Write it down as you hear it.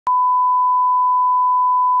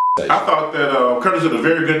I thought that Curtis did a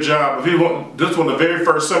very good job. This was one of the very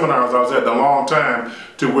first seminars I was at in a long time,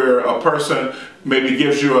 to where a person maybe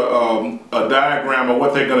gives you a diagram of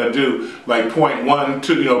what they're going to do, like point 1,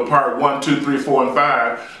 2, part 1, 2, 3, 4, and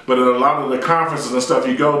 5. But at a lot of the conferences and stuff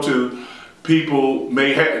you go to, people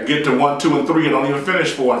may get to 1, 2, and 3 and don't even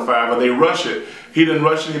finish 4 and 5, or they rush it. He didn't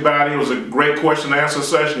rush anybody. It was a great question and answer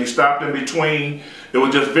session. He stopped in between. It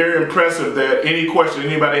was just very impressive that any question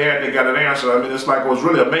anybody had, they got an answer. I mean, it's like, it was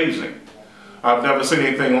really amazing. I've never seen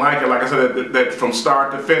anything like it. Like I said, that from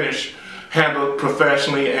start to finish, handled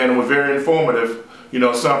professionally and was very informative.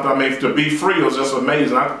 Something, I mean, to be free was just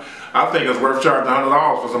amazing. I think it's worth charging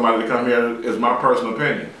 $100 for somebody to come here, is my personal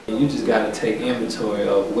opinion. You just got to take inventory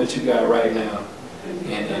of what you got right now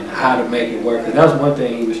and how to make it work. Because that was one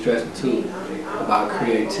thing he was stressing too, about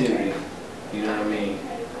creativity. You know what I mean?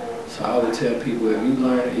 So I would tell people,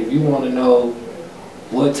 if you want to know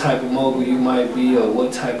what type of mogul you might be, or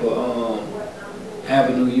what type of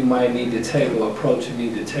avenue you might need to take, or approach you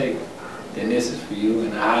need to take, then this is for you,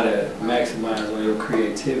 and how to maximize on your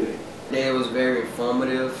creativity. It was very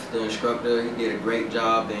informative. The instructor, he did a great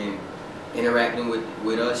job in interacting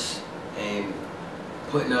with us and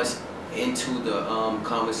putting us into the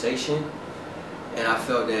conversation. And I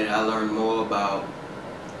felt that I learned more about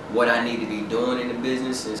what I need to be doing in the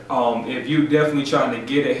business. If you definitely trying to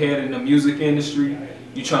get ahead in the music industry,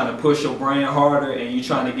 you trying to push your brand harder, and you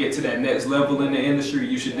trying to get to that next level in the industry,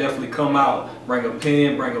 you should definitely come out, bring a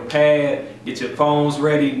pen, bring a pad, get your phones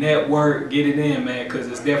ready, network, get it in, man, because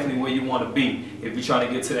it's definitely where you want to be if you're trying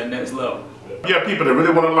to get to that next level. You have people that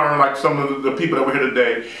really want to learn, like some of the people that were here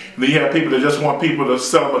today. And then you have people that just want people to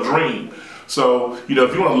sell them a dream. So, if you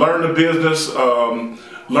want to learn the business,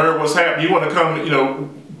 learn what's happening, you want to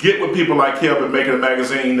come, get with people like him and Makin It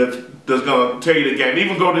Magazine that's going to tell you the game.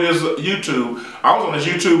 Even go to his YouTube. I was on his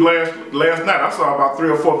YouTube last night. I saw about 3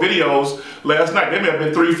 or 4 videos last night. They may have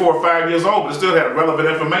been 3, 4, 5 years old, but still had relevant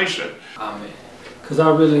information. I mean, because I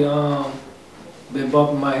really been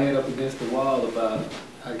bumping my head up against the wall about,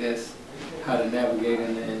 I guess, how to navigate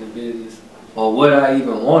in the business, or what I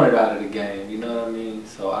even wanted out of the game, you know what I mean?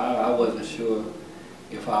 So I wasn't sure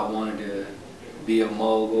if I wanted to be a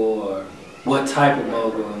mogul or what type of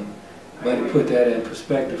mogul, but to put that in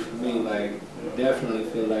perspective for me, like, definitely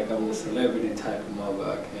feel like I'm a celebrity type of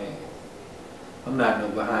mogul. I'm not no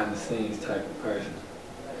behind the scenes type of person.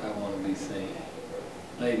 I want to be seen.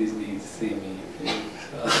 Ladies need to see me, you feel me?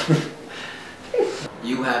 So.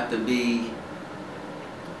 You have to be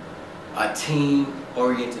a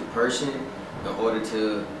team-oriented person in order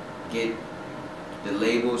to get the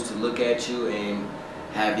labels to look at you and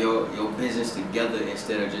have your business together,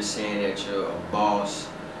 instead of just saying that you're a boss.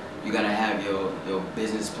 You gotta have your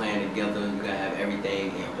business plan together. You gotta have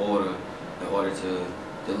everything in order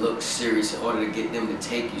to look serious, in order to get them to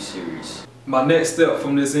take you serious. My next step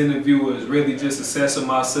from this interview is really just assessing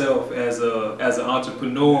myself as an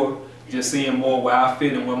entrepreneur, just seeing more where I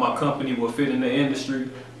fit and where my company will fit in the industry,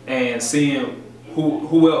 and seeing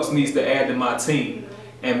who else needs to add to my team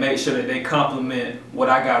and make sure that they complement what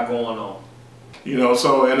I got going on.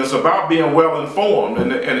 And it's about being well informed,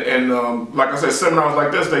 and like I said, seminars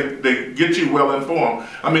like this, they get you well informed.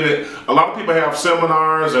 I mean, a lot of people have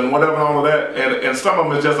seminars and whatever and all of that, and some of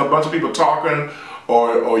them is just a bunch of people talking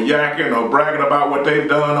or yakking or bragging about what they've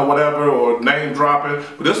done or whatever, or name dropping.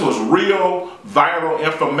 But this was real, vital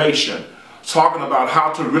information, talking about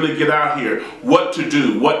how to really get out here, what to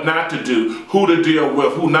do, what not to do, who to deal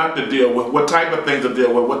with, who not to deal with, what type of things to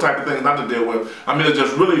deal with, what type of things not to deal with. I mean, it's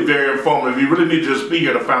just really very informative. You really need to just be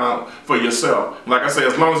here to find out for yourself. Like I say,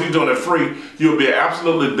 as long as you're doing it free, you'll be an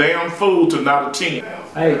absolutely damn fool to not attend.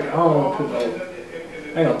 I ain't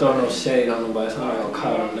gonna throw no shade on nobody, so I'm not gonna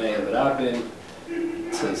call no name, but I've been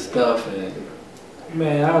to stuff, and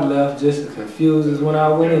man, I left just as confused as when I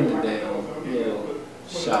went in the damn,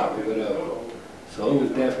 shop or whatever. So it was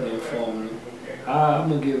definitely informative. I'm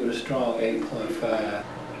gonna give it a strong 8.5.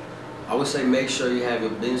 I would say make sure you have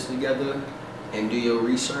your business together and do your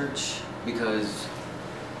research, because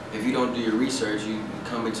if you don't do your research, you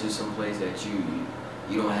come into some place that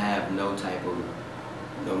you don't have no type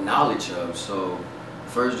of knowledge of. So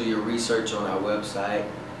first do your research on our website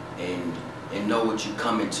and know what you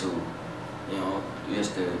come into.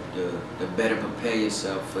 Just to better prepare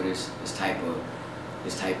yourself for this type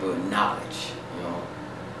of knowledge.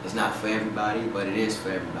 It's not for everybody, but it is for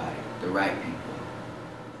everybody, the right people.